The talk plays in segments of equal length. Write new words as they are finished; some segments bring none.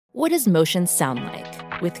What does motion sound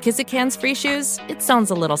like? With Kizik Hands Free Shoes, it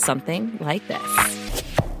sounds a little something like this.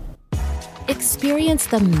 Experience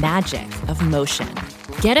the magic of motion.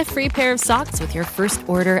 Get a free pair of socks with your first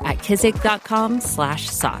order at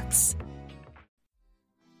kizik.com/socks.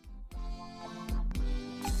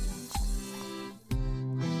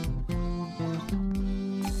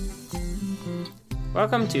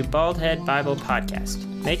 Welcome to Bald Head Bible Podcast,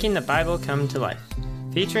 making the Bible come to life,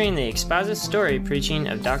 featuring the exposit story preaching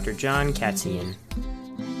of Dr. John Katzian.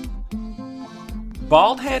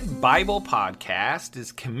 Bald Head Bible Podcast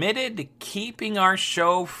is committed to keeping our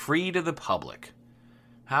show free to the public.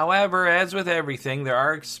 However, as with everything, there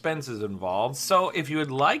are expenses involved, so if you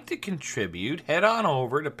would like to contribute, head on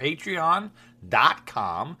over to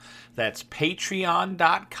patreon.com. That's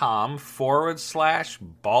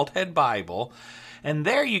patreon.com/baldheadbible. And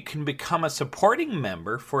there you can become a supporting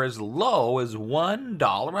member for as low as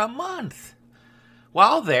 $1 a month.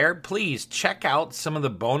 While there, please check out some of the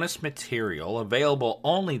bonus material available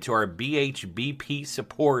only to our BHBP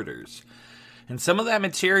supporters. And some of that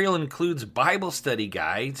material includes Bible study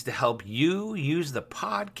guides to help you use the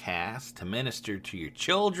podcast to minister to your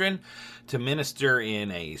children, to minister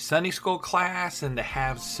in a Sunday school class, and to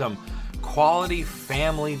have some quality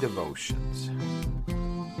family devotions.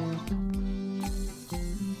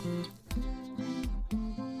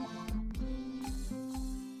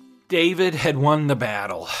 David had won the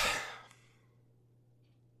battle.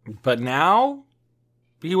 But now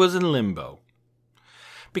he was in limbo.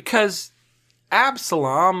 Because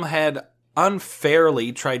Absalom had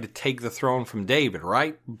unfairly tried to take the throne from David,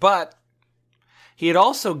 right? But he had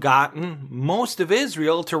also gotten most of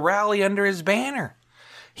Israel to rally under his banner.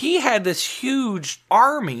 He had this huge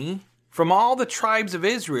army from all the tribes of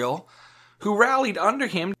Israel who rallied under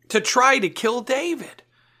him to try to kill David.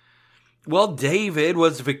 Well, David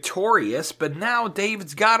was victorious, but now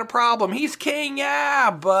David's got a problem. He's king,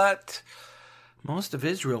 yeah, but most of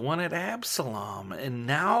Israel wanted Absalom. And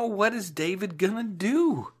now what is David going to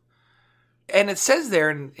do? And it says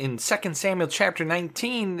there in 2 Samuel chapter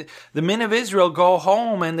 19, the men of Israel go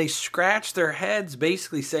home and they scratch their heads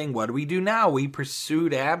basically saying, what do we do now? We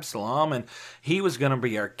pursued Absalom and he was going to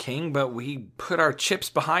be our king, but we put our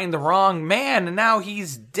chips behind the wrong man and now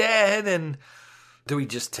he's dead. And do we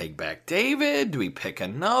just take back David? Do we pick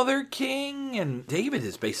another king? And David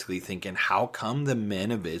is basically thinking, how come the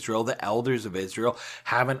men of Israel, the elders of Israel,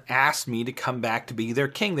 haven't asked me to come back to be their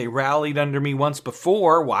king? They rallied under me once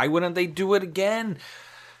before. Why wouldn't they do it again?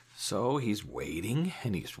 So he's waiting,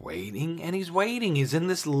 and he's waiting, and he's waiting. He's in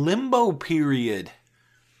this limbo period.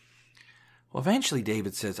 Well, eventually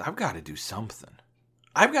David says, I've got to do something.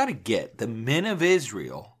 I've got to get the men of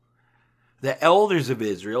Israel, the elders of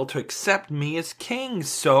Israel, to accept me as king.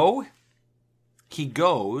 So he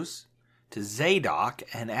goes to Zadok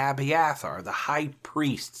and Abiathar, the high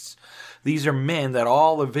priests. These are men that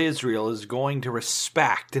all of Israel is going to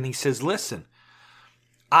respect. And he says, listen,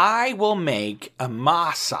 I will make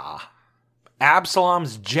Amasa,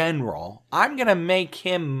 Absalom's general. I'm going to make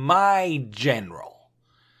him my general.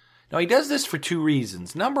 Now he does this for two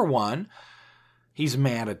reasons. Number one, he's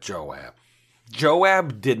mad at Joab.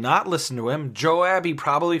 Joab did not listen to him. Joab, he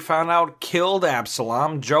probably found out, killed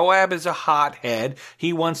Absalom. Joab is a hothead.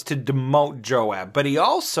 He wants to demote Joab. But he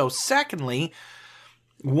also, secondly,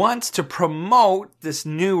 wants to promote this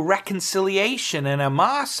new reconciliation. And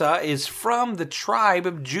Amasa is from the tribe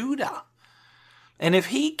of Judah. And if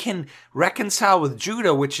he can reconcile with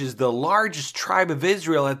Judah, which is the largest tribe of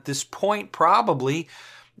Israel at this point probably,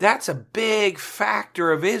 that's a big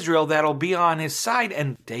factor of Israel that'll be on his side.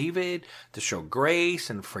 And David, to show grace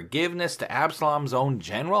and forgiveness to Absalom's own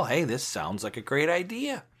general, hey, this sounds like a great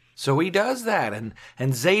idea. So he does that. And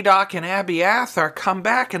Zadok and Abiathar come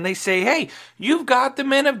back and they say, hey, you've got the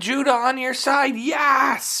men of Judah on your side.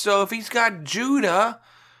 Yes! So if he's got Judah,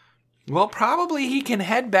 well, probably he can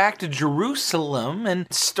head back to Jerusalem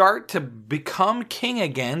and start to become king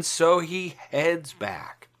again. So he heads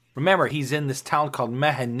back. Remember, he's in this town called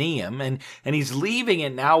Mahanaim, and he's leaving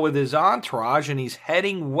it now with his entourage, and he's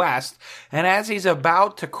heading west. And as he's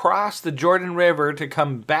about to cross the Jordan River to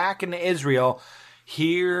come back into Israel,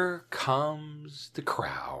 here comes the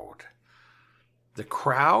crowd. The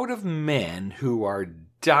crowd of men who are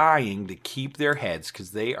dying to keep their heads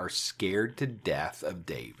because they are scared to death of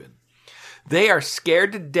David. They are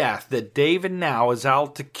scared to death that David now is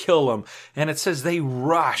out to kill him. And it says they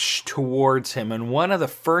rush towards him. And one of the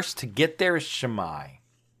first to get there is Shimei.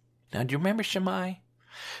 Now, do you remember Shimei?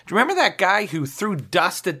 Do you remember that guy who threw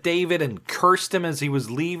dust at David and cursed him as he was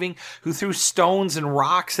leaving? Who threw stones and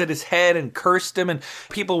rocks at his head and cursed him? And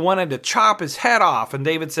people wanted to chop his head off. And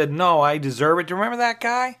David said, no, I deserve it. Do you remember that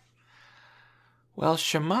guy? Well,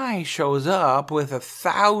 Shimei shows up with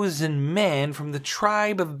 1,000 men from the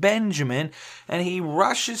tribe of Benjamin, and he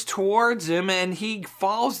rushes towards him, and he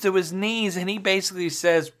falls to his knees, and he basically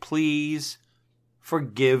says, please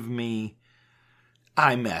forgive me.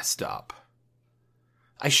 I messed up.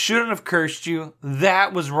 I shouldn't have cursed you.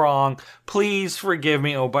 That was wrong. Please forgive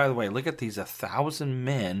me. Oh, by the way, look at these 1,000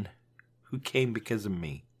 men who came because of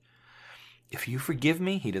me. If you forgive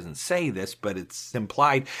me, he doesn't say this, but it's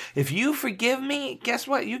implied. If you forgive me, guess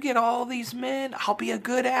what? You get all these men. I'll be a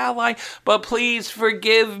good ally, but please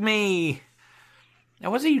forgive me.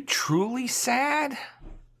 Now, was he truly sad?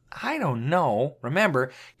 I don't know.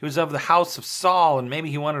 Remember, he was of the house of Saul, and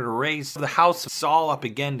maybe he wanted to raise the house of Saul up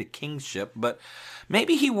again to kingship, but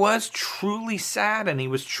maybe he was truly sad, and he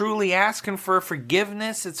was truly asking for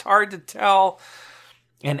forgiveness. It's hard to tell.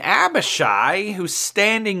 And Abishai, who's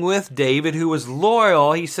standing with David, who was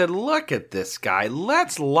loyal, he said, look at this guy.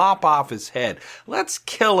 Let's lop off his head. Let's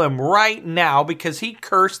kill him right now because he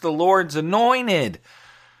cursed the Lord's anointed.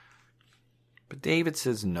 But David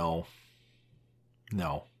says, no.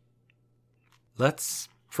 Let's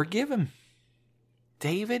forgive him.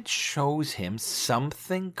 David shows him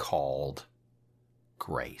something called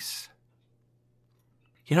grace.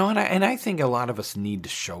 You know, and I think a lot of us need to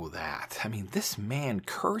show that. I mean, this man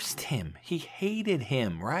cursed him. He hated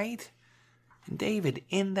him, right? And David,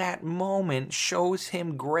 in that moment, shows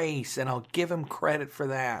him grace, and I'll give him credit for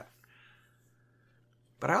that.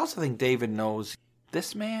 But I also think David knows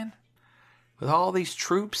this man, with all these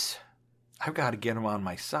troops, I've got to get him on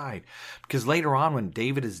my side. Because later on, when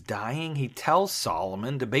David is dying, he tells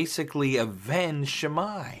Solomon to basically avenge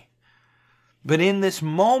Shimei. But in this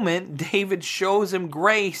moment, David shows him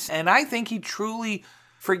grace, and I think he truly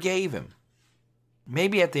forgave him.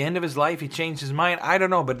 Maybe at the end of his life he changed his mind, I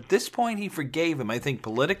don't know, but at this point he forgave him. I think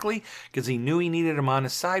politically, because he knew he needed him on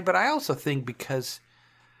his side, but I also think because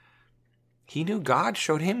he knew God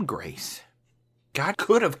showed him grace. God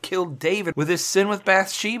could have killed David with his sin with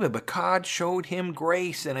Bathsheba, but God showed him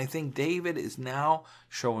grace, and I think David is now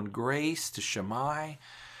showing grace to Shimei.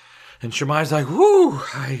 And Shimei's like, whoo,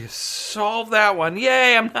 I solved that one.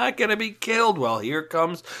 Yay, I'm not going to be killed. Well, here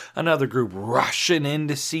comes another group rushing in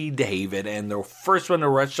to see David. And the first one to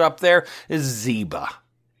rush up there is Ziba.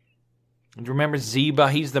 And remember Ziba?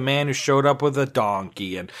 He's the man who showed up with a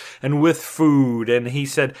donkey and with food. And he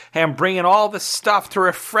said, hey, I'm bringing all this stuff to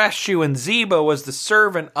refresh you. And Ziba was the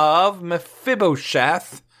servant of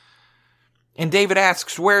Mephibosheth. And David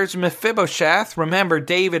asks, where's Mephibosheth? Remember,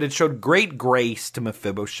 David had showed great grace to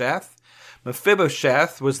Mephibosheth.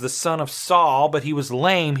 Mephibosheth was the son of Saul, but he was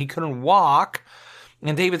lame. He couldn't walk.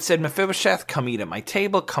 And David said, Mephibosheth, come eat at my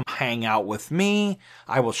table. Come hang out with me.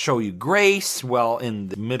 I will show you grace. Well, in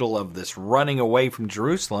the middle of this running away from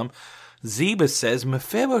Jerusalem, Ziba says,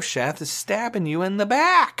 Mephibosheth is stabbing you in the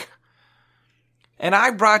back. And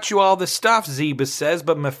I brought you all this stuff, Ziba says,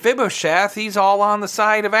 but Mephibosheth, he's all on the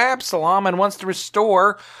side of Absalom and wants to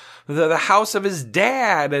restore the house of his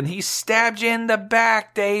dad. And he stabbed you in the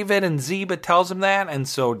back, David. And Ziba tells him that. And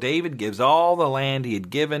so David gives all the land he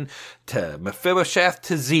had given to Mephibosheth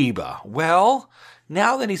to Ziba. Well,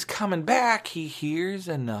 now that he's coming back, he hears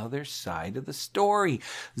another side of the story.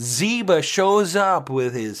 Ziba shows up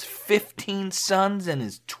with his 15 sons and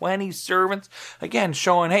his 20 servants. Again,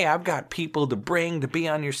 showing, hey, I've got people to bring to be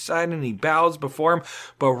on your side. And he bows before him.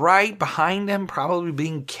 But right behind him, probably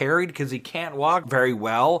being carried because he can't walk very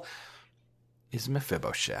well, is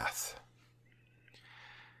Mephibosheth.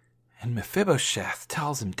 And Mephibosheth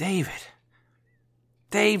tells him, David,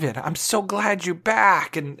 I'm so glad you're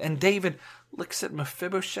back. And David looks at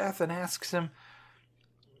Mephibosheth and asks him,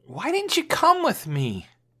 why didn't you come with me?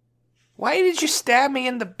 Why did you stab me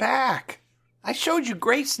in the back? I showed you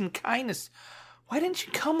grace and kindness. Why didn't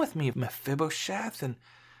you come with me, Mephibosheth? And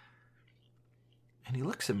he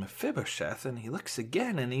looks at Mephibosheth and he looks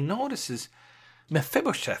again and he notices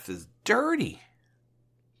Mephibosheth is dirty.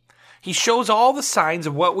 He shows all the signs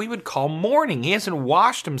of what we would call mourning. He hasn't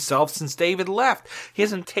washed himself since David left. He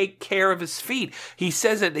hasn't taken care of his feet. He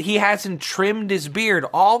says that he hasn't trimmed his beard.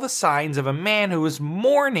 All the signs of a man who is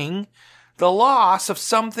mourning the loss of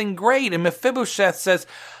something great. And Mephibosheth says,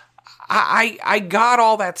 I got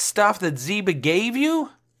all that stuff that Ziba gave you.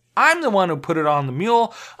 I'm the one who put it on the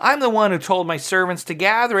mule. I'm the one who told my servants to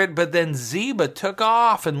gather it, but then Ziba took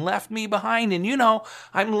off and left me behind. And you know,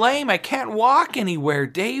 I'm lame. I can't walk anywhere,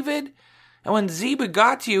 David. And when Ziba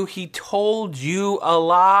got to you, he told you a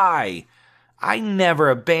lie. I never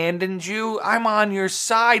abandoned you. I'm on your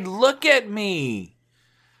side. Look at me.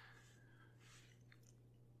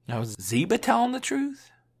 Now, is Ziba telling the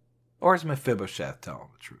truth? Or is Mephibosheth telling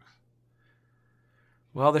the truth?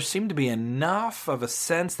 Well, there seemed to be enough of a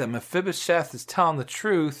sense that Mephibosheth is telling the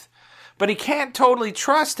truth, but he can't totally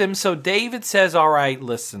trust him, so David says, all right,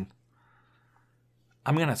 listen,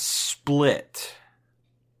 I'm going to split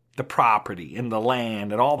the property and the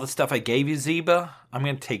land and all the stuff I gave you, Ziba. I'm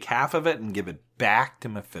going to take half of it and give it back to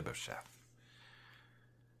Mephibosheth.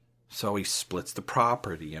 So he splits the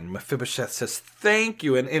property, and Mephibosheth says, thank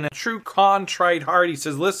you. And in a true contrite heart, he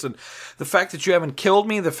says, listen, the fact that you haven't killed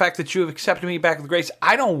me, the fact that you have accepted me back with grace,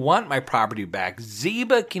 I don't want my property back.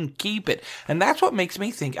 Ziba can keep it. And that's what makes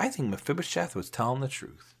me think, I think Mephibosheth was telling the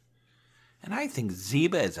truth. And I think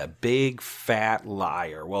Ziba is a big, fat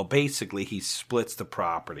liar. Well, basically, he splits the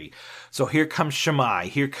property. So here comes Shammai,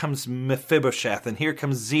 here comes Mephibosheth, and here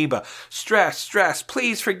comes Ziba. Stress,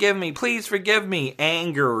 please forgive me.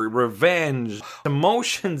 Anger, revenge,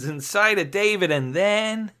 emotions inside of David. And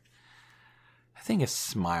then, I think a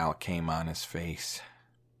smile came on his face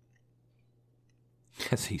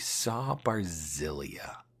as he saw Barzillai.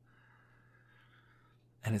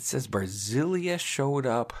 And it says Barzillai showed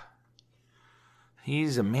up.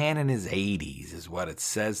 He's a man in his 80s, is what it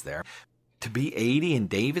says there. To be 80 in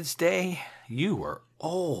David's day, you were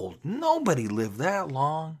old. Nobody lived that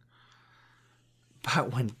long.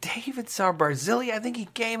 But when David saw Barzillai, I think he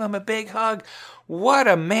gave him a big hug. What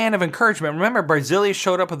a man of encouragement. Remember, Barzillai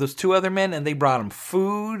showed up with those two other men, and they brought him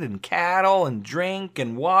food and cattle and drink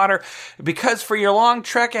and water. Because for your long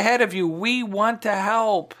trek ahead of you, we want to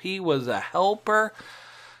help. He was a helper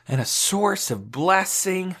and a source of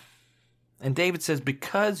blessing. And David says,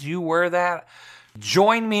 because you were that,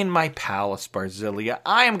 join me in my palace, Barzillai.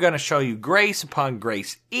 I am going to show you grace upon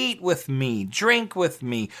grace. Eat with me, drink with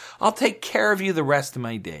me. I'll take care of you the rest of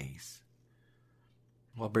my days.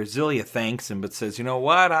 Well, Barzillai thanks him, but says, you know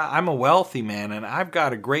what? I'm a wealthy man, and I've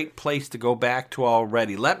got a great place to go back to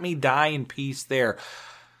already. Let me die in peace there.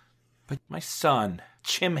 But my son,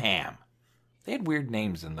 Chimham, they had weird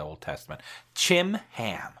names in the Old Testament.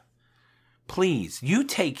 Chimham, please, you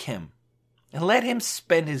take him. And let him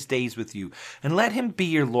spend his days with you. And let him be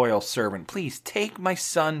your loyal servant. Please take my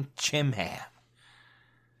son Chimham.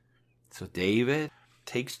 So David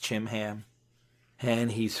takes Chimham.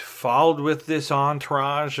 And he's followed with this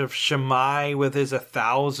entourage of Shammai with his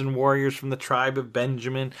 1,000 warriors from the tribe of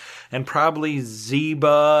Benjamin. And probably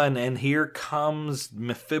Ziba. And here comes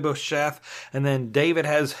Mephibosheth. And then David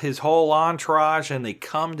has his whole entourage. And they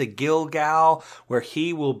come to Gilgal, where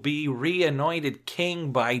he will be re-anointed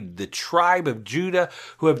king by the tribe of Judah,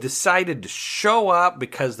 who have decided to show up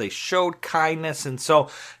because they showed kindness. And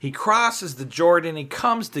so he crosses the Jordan. He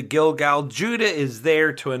comes to Gilgal. Judah is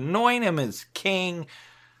there to anoint him as king.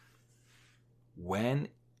 When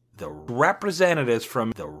the representatives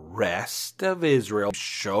from the rest of Israel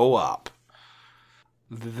show up,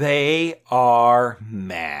 they are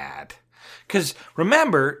mad. Because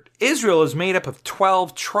remember, Israel is made up of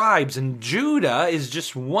 12 tribes, and Judah is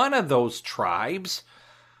just one of those tribes.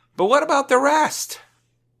 But what about the rest?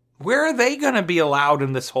 Where are they going to be allowed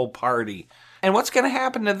in this whole party? And what's going to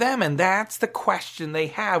happen to them? And that's the question they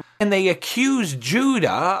have. And they accuse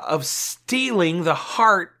Judah of stealing the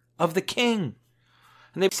heart of the king.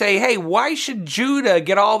 And they say, hey, why should Judah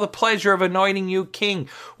get all the pleasure of anointing you king?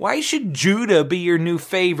 Why should Judah be your new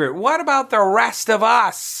favorite? What about the rest of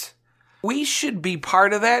us? We should be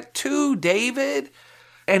part of that too, David.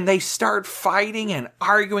 And they start fighting and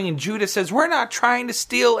arguing, and Judah says, we're not trying to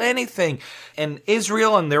steal anything. And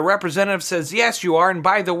Israel and their representative says, yes, you are. And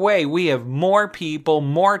by the way, we have more people,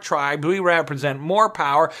 more tribes. We represent more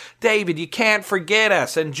power. David, you can't forget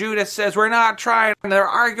us. And Judah says, we're not trying. And they're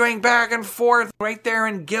arguing back and forth right there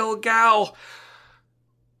in Gilgal.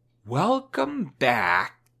 Welcome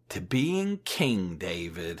back to being king,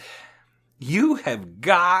 David. You have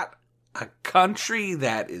got a country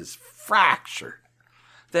that is fractured,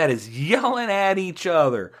 that is yelling at each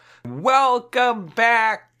other. Welcome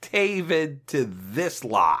back, David, to this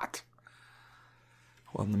lot.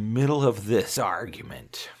 Well, in the middle of this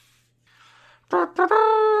argument,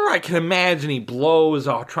 I can imagine he blows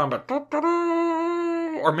a trumpet.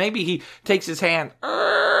 Or maybe he takes his hand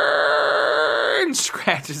and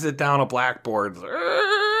scratches it down a blackboard.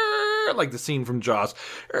 Like the scene from Jaws.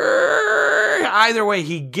 Either way,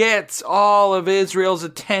 he gets all of Israel's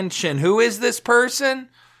attention. Who is this person?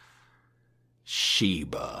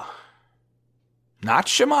 Sheba. Not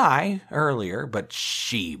Shammai earlier, but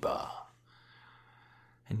Sheba.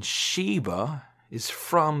 And Sheba is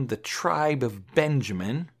from the tribe of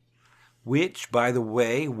Benjamin, which, by the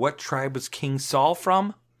way, what tribe was King Saul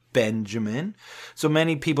from? Benjamin. So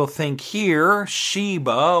many people think here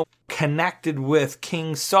Sheba connected with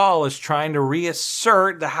King Saul, is trying to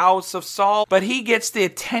reassert the house of Saul. But he gets the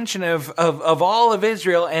attention of all of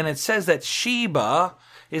Israel, and it says that Sheba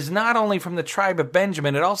is not only from the tribe of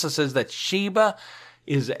Benjamin, it also says that Sheba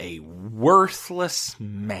is a worthless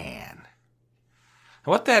man.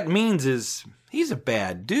 What that means is he's a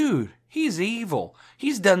bad dude. He's evil.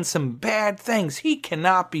 He's done some bad things. He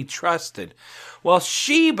cannot be trusted. Well,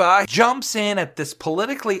 Sheba jumps in at this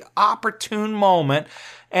politically opportune moment,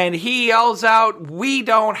 and he yells out, "We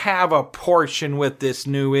don't have a portion with this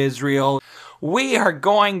new Israel. We are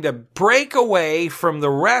going to break away from the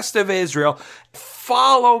rest of Israel.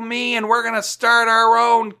 Follow me, and we're going to start our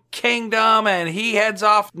own kingdom." And he heads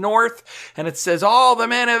off north, and it says all the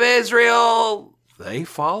men of Israel, they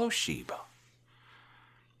follow Sheba.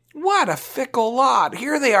 What a fickle lot.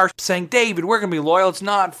 Here they are saying, "David, we're going to be loyal. It's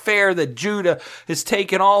not fair that Judah has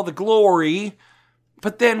taken all the glory."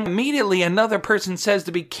 But then immediately another person says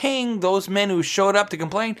to be king. Those men who showed up to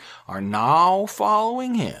complain are now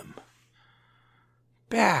following him.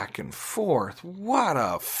 Back and forth. What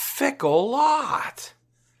a fickle lot.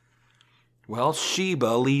 Well,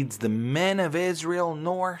 Sheba leads the men of Israel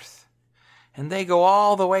north, and they go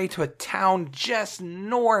all the way to a town just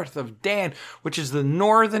north of Dan, which is the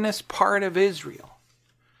northernest part of Israel.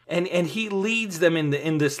 And he leads them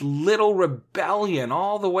in this little rebellion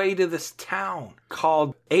all the way to this town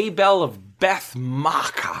called Abel of Beth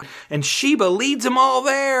Makkah. And Sheba leads them all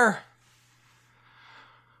there.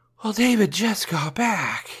 Well, David just got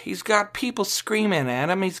back. He's got people screaming at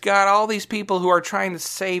him. He's got all these people who are trying to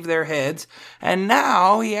save their heads. And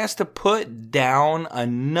now he has to put down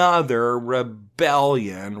another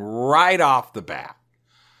rebellion right off the bat.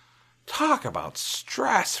 Talk about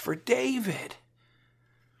stress for David.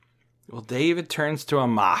 Well, David turns to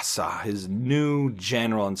Amasa, his new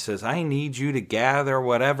general, and says, "I need you to gather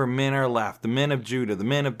whatever men are left, the men of Judah, the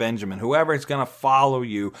men of Benjamin, whoever is going to follow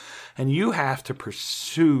you, and you have to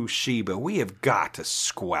pursue Sheba. We have got to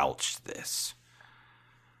squelch this."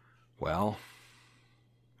 Well,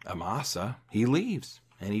 Amasa, he leaves,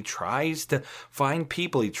 and he tries to find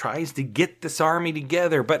people. He tries to get this army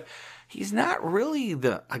together, but he's not really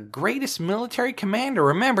the greatest military commander.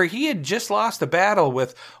 Remember, he had just lost a battle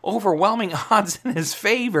with overwhelming odds in his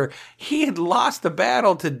favor. He had lost the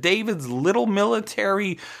battle to David's little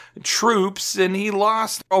military troops, and he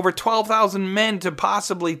lost over 12,000 men to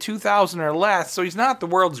possibly 2,000 or less. So he's not the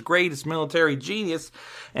world's greatest military genius,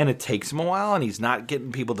 and it takes him a while, and he's not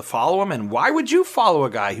getting people to follow him. And why would you follow a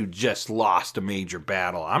guy who just lost a major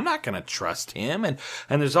battle? I'm not going to trust him. And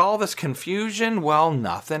there's all this confusion. Well,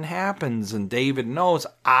 nothing happens, and David knows,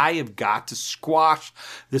 I have got to squash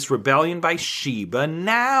this rebellion by Sheba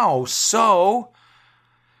now. So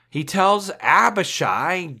he tells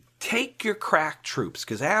Abishai, take your crack troops,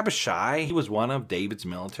 because Abishai, he was one of David's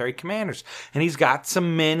military commanders, and he's got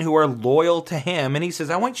some men who are loyal to him, and he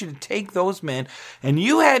says, I want you to take those men, and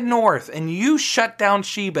you head north, and you shut down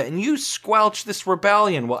Sheba, and you squelch this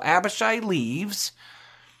rebellion. Well, Abishai leaves.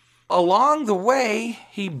 Along the way,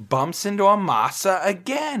 he bumps into Amasa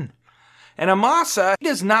again. And Amasa, he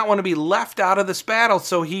does not want to be left out of this battle,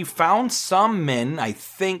 so he found some men, I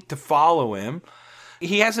think, to follow him.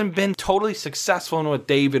 He hasn't been totally successful in what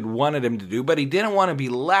David wanted him to do, but he didn't want to be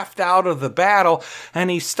left out of the battle, and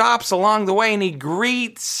he stops along the way and he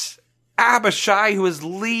greets Abishai, who is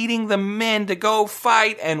leading the men to go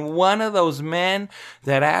fight, and one of those men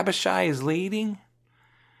that Abishai is leading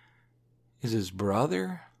is his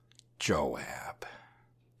brother, Joab.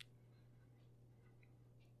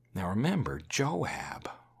 Now remember, Joab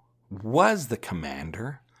was the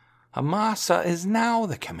commander. Amasa is now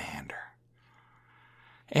the commander.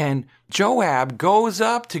 And Joab goes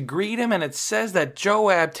up to greet him, and it says that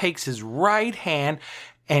Joab takes his right hand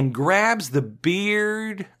and grabs the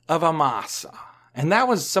beard of Amasa. And that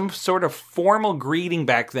was some sort of formal greeting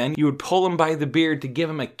back then. You would pull him by the beard to give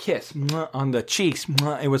him a kiss on the cheeks.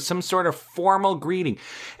 It was some sort of formal greeting.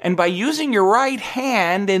 And by using your right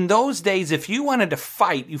hand, in those days, if you wanted to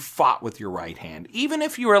fight, you fought with your right hand. Even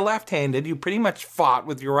if you were left-handed, you pretty much fought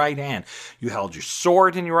with your right hand. You held your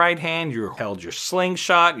sword in your right hand. You held your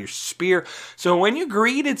slingshot, your spear. So when you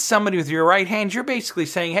greeted somebody with your right hand, you're basically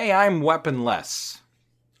saying, hey, I'm weaponless.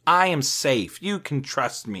 I am safe. You can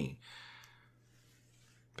trust me.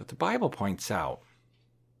 But the Bible points out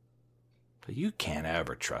that you can't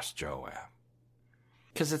ever trust Joab.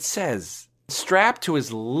 Because it says, strapped to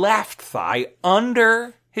his left thigh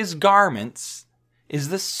under his garments is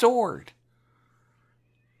the sword.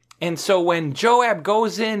 And so when Joab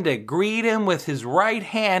goes in to greet him with his right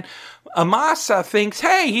hand, Amasa thinks,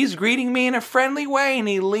 hey, he's greeting me in a friendly way. And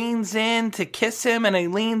he leans in to kiss him, and he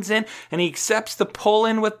leans in and he accepts the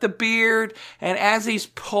pull-in with the beard. And as he's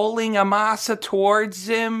pulling Amasa towards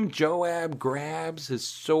him, Joab grabs his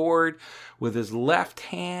sword with his left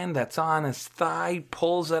hand that's on his thigh,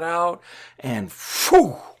 pulls it out, and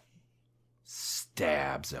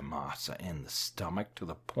stabs Amasa in the stomach to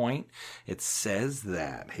the point it says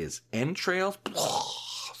that his entrails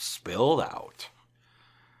spilled out.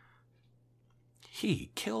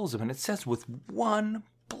 He kills him, and it says with one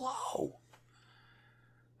blow.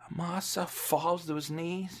 Amasa falls to his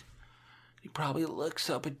knees. He probably looks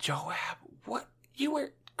up at Joab. What? You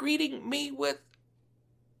were greeting me with...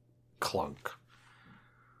 Clunk.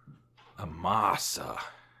 Amasa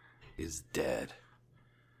is dead.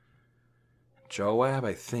 Joab,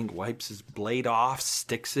 I think, wipes his blade off,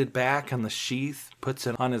 sticks it back on the sheath, puts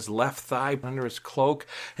it on his left thigh under his cloak,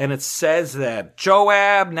 and it says that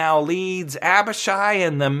Joab now leads Abishai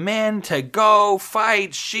and the men to go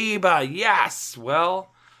fight Sheba. Yes,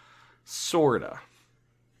 well, sorta.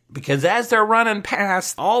 Because as they're running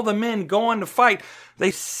past all the men going to fight,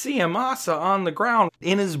 they see Amasa on the ground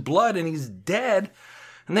in his blood, and he's dead.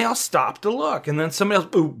 And they all stop to look. And then somebody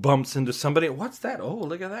else bumps into somebody. What's that? Oh,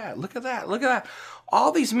 look at that. Look at that. Look at that.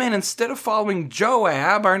 All these men, instead of following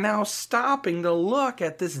Joab, are now stopping to look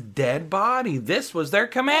at this dead body. This was their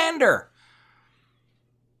commander.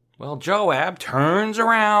 Well, Joab turns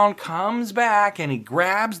around, comes back, and he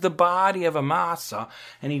grabs the body of Amasa,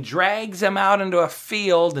 and he drags him out into a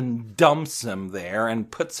field and dumps him there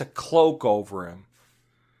and puts a cloak over him.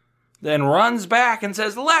 Then runs back and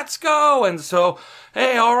says, let's go. And so,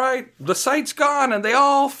 hey, all right, the sight's gone. And they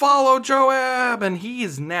all follow Joab. And he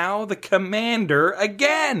is now the commander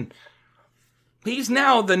again. He's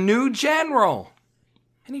now the new general.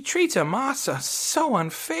 And he treats Amasa so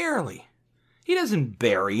unfairly. He doesn't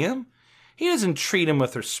bury him. He doesn't treat him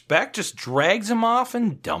with respect. Just drags him off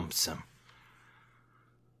and dumps him.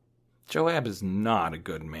 Joab is not a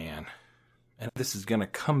good man. And this is going to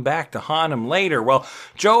come back to haunt him later. Well,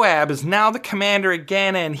 Joab is now the commander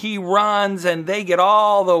again, and he runs, and they get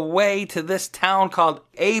all the way to this town called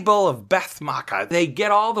Abel of Beth-maachah. They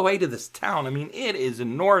get all the way to this town. I mean, it is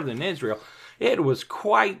in northern Israel. It was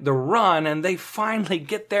quite the run, and they finally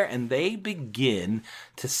get there, and they begin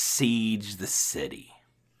to siege the city.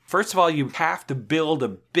 First of all, you have to build a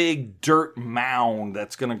big dirt mound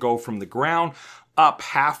that's going to go from the ground up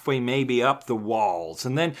halfway, maybe up the walls.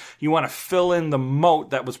 And then you want to fill in the moat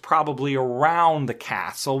that was probably around the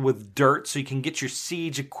castle with dirt so you can get your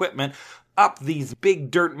siege equipment up these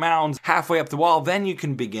big dirt mounds halfway up the wall. Then you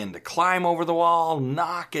can begin to climb over the wall,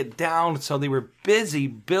 knock it down. So they were busy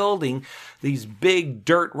building these big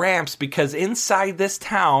dirt ramps because inside this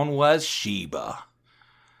town was Sheba.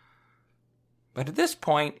 But at this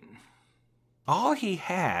point, all he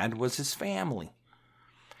had was his family.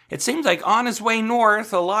 It seems like on his way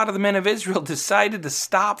north, a lot of the men of Israel decided to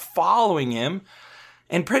stop following him.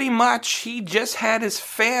 And pretty much he just had his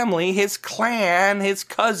family, his clan, his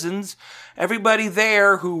cousins, everybody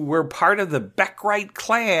there who were part of the Bechorite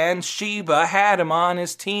clan. Sheba had him on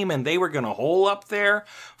his team, and they were going to hole up there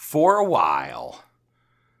for a while.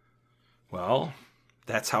 Well,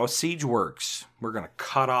 that's how a siege works. We're going to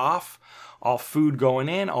cut off all food going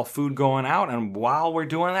in, all food going out. And while we're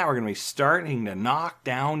doing that, we're going to be starting to knock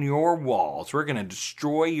down your walls. We're going to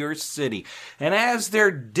destroy your city. And as they're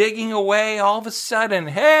digging away, all of a sudden,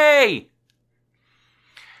 hey,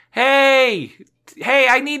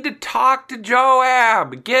 I need to talk to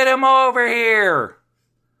Joab. Get him over here.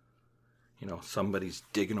 You know, somebody's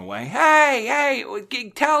digging away. Hey,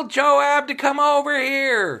 tell Joab to come over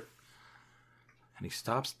here. And he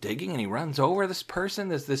stops digging and he runs over this person.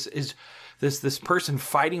 This person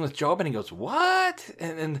fighting with Joab, and he goes, what?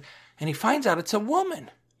 And he finds out it's a woman.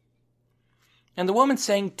 And the woman's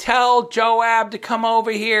saying, tell Joab to come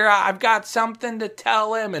over here. I've got something to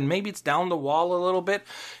tell him. And maybe it's down the wall a little bit.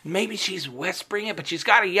 Maybe she's whispering it, but she's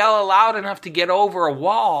got to yell loud enough to get over a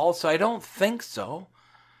wall, so I don't think so.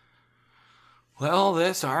 Well,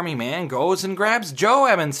 this army man goes and grabs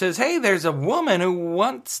Joab and says, hey, there's a woman who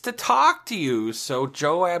wants to talk to you. So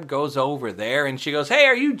Joab goes over there and she goes, hey,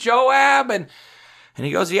 are you Joab? And he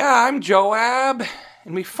goes, yeah, I'm Joab.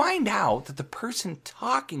 And we find out that the person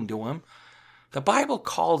talking to him, the Bible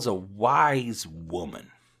calls a wise woman.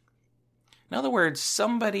 In other words,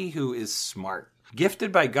 somebody who is smart,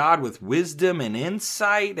 gifted by God with wisdom and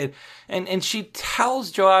insight. And she tells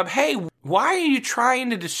Joab, hey, why are you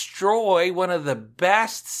trying to destroy one of the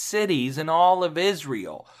best cities in all of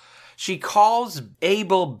Israel? She calls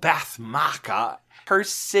Abel Beth-maachah her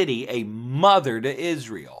city a mother to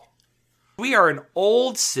Israel. We are an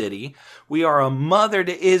old city. We are a mother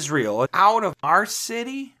to Israel. Out of our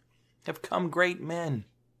city have come great men,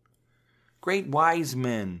 great wise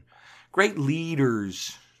men, great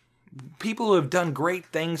leaders, people who have done great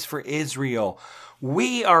things for Israel.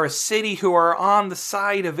 We are a city who are on the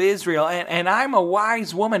side of Israel. And I'm a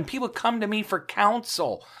wise woman. People come to me for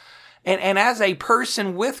counsel. And as a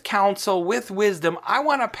person with counsel, with wisdom, I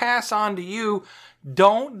want to pass on to you,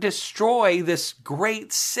 don't destroy this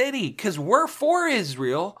great city, because we're for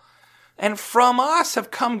Israel. And from us have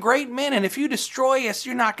come great men. And if you destroy us,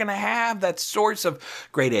 you're not going to have that source of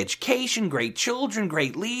great education, great children,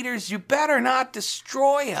 great leaders. You better not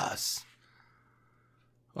destroy us.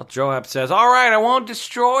 Well, Joab says, all right, I won't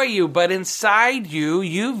destroy you, but inside you,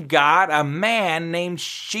 you've got a man named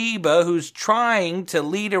Sheba who's trying to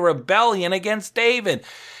lead a rebellion against David.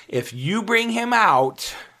 If you bring him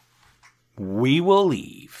out, we will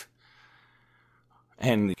leave.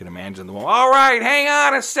 And you can imagine the woman, all right, hang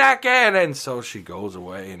on a second. And so she goes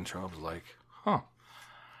away, and Joab's like, I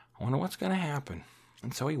wonder what's going to happen.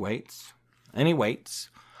 And so he waits, and he waits.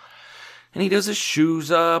 And he does his shoes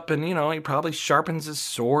up, and, he probably sharpens his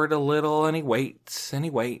sword a little, and he waits, and he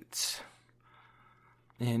waits.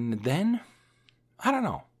 And then, I don't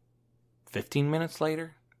know, 15 minutes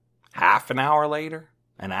later, half an hour later,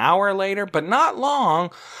 an hour later, but not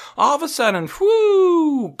long, all of a sudden,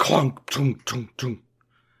 whoo, clunk, tunk, tunk, tunk.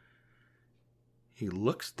 He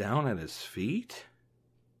looks down at his feet,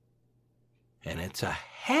 and it's a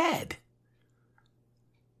head.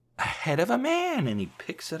 A head of a man, and he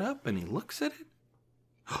picks it up and he looks at it.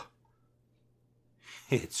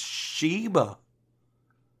 It's Sheba.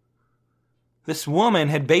 This woman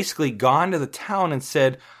had basically gone to the town and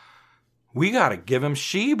said, we got to give him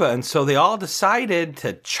Sheba. And so they all decided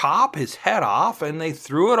to chop his head off, and they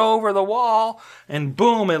threw it over the wall, and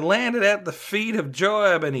boom, it landed at the feet of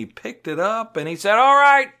Joab, and he picked it up and he said, all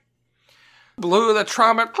right, blew the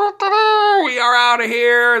trumpet. We are out of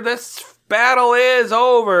here. This battle is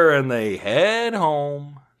over, and they head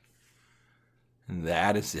home. And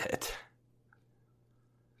that is it.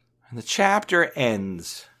 And the chapter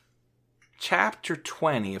ends. Chapter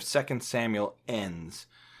 20 of 2 Samuel ends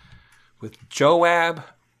with Joab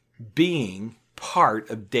being part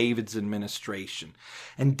of David's administration.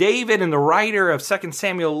 And David, and the writer of 2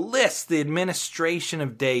 Samuel, lists the administration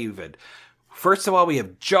of David. First of all, we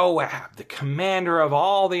have Joab, the commander of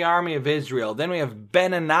all the army of Israel. Then we have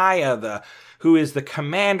Benaniah, who is the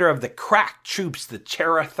commander of the crack troops, the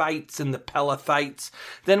Cherethites and the Pelethites.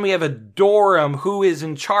 Then we have Adoram, who is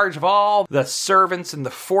in charge of all the servants and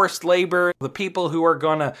the forced labor, the people who are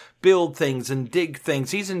going to build things and dig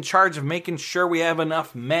things. He's in charge of making sure we have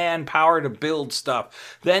enough manpower to build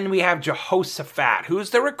stuff. Then we have Jehoshaphat,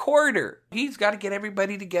 who's the recorder. He's got to get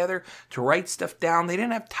everybody together to write stuff down. They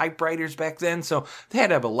didn't have typewriters back then, so they had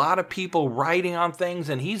to have a lot of people writing on things,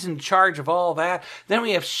 and he's in charge of all that. Then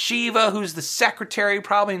we have Sheba, who's the secretary,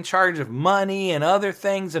 probably in charge of money and other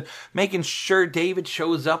things, and making sure David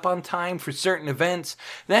shows up on time for certain events.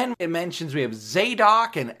 Then it mentions we have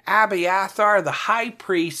Zadok and Abiathar, the high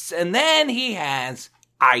priests, and then he has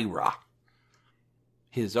Ira,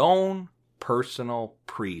 his own personal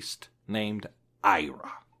priest named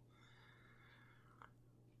Ira.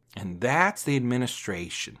 And that's the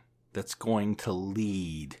administration that's going to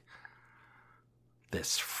lead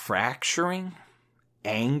this fracturing,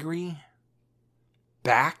 angry,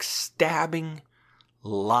 backstabbing,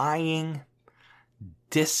 lying,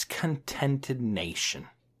 discontented nation.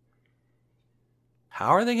 How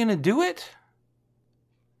are they going to do it?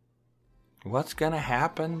 What's going to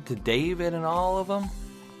happen to David and all of them?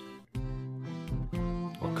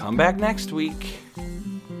 We'll come back next week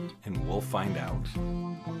and we'll find out.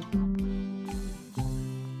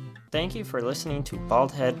 Thank you for listening to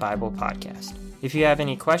Bald Head Bible Podcast. If you have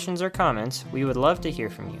any questions or comments, we would love to hear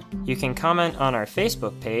from you. You can comment on our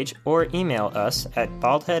Facebook page or email us at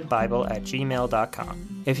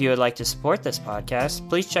baldheadbible@gmail.com. If you would like to support this podcast,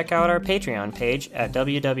 please check out our Patreon page at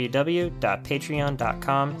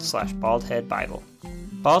www.patreon.com/baldheadbible.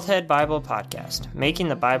 Bald Head Bible Podcast, making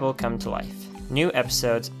the Bible come to life. New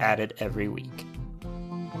episodes added every week.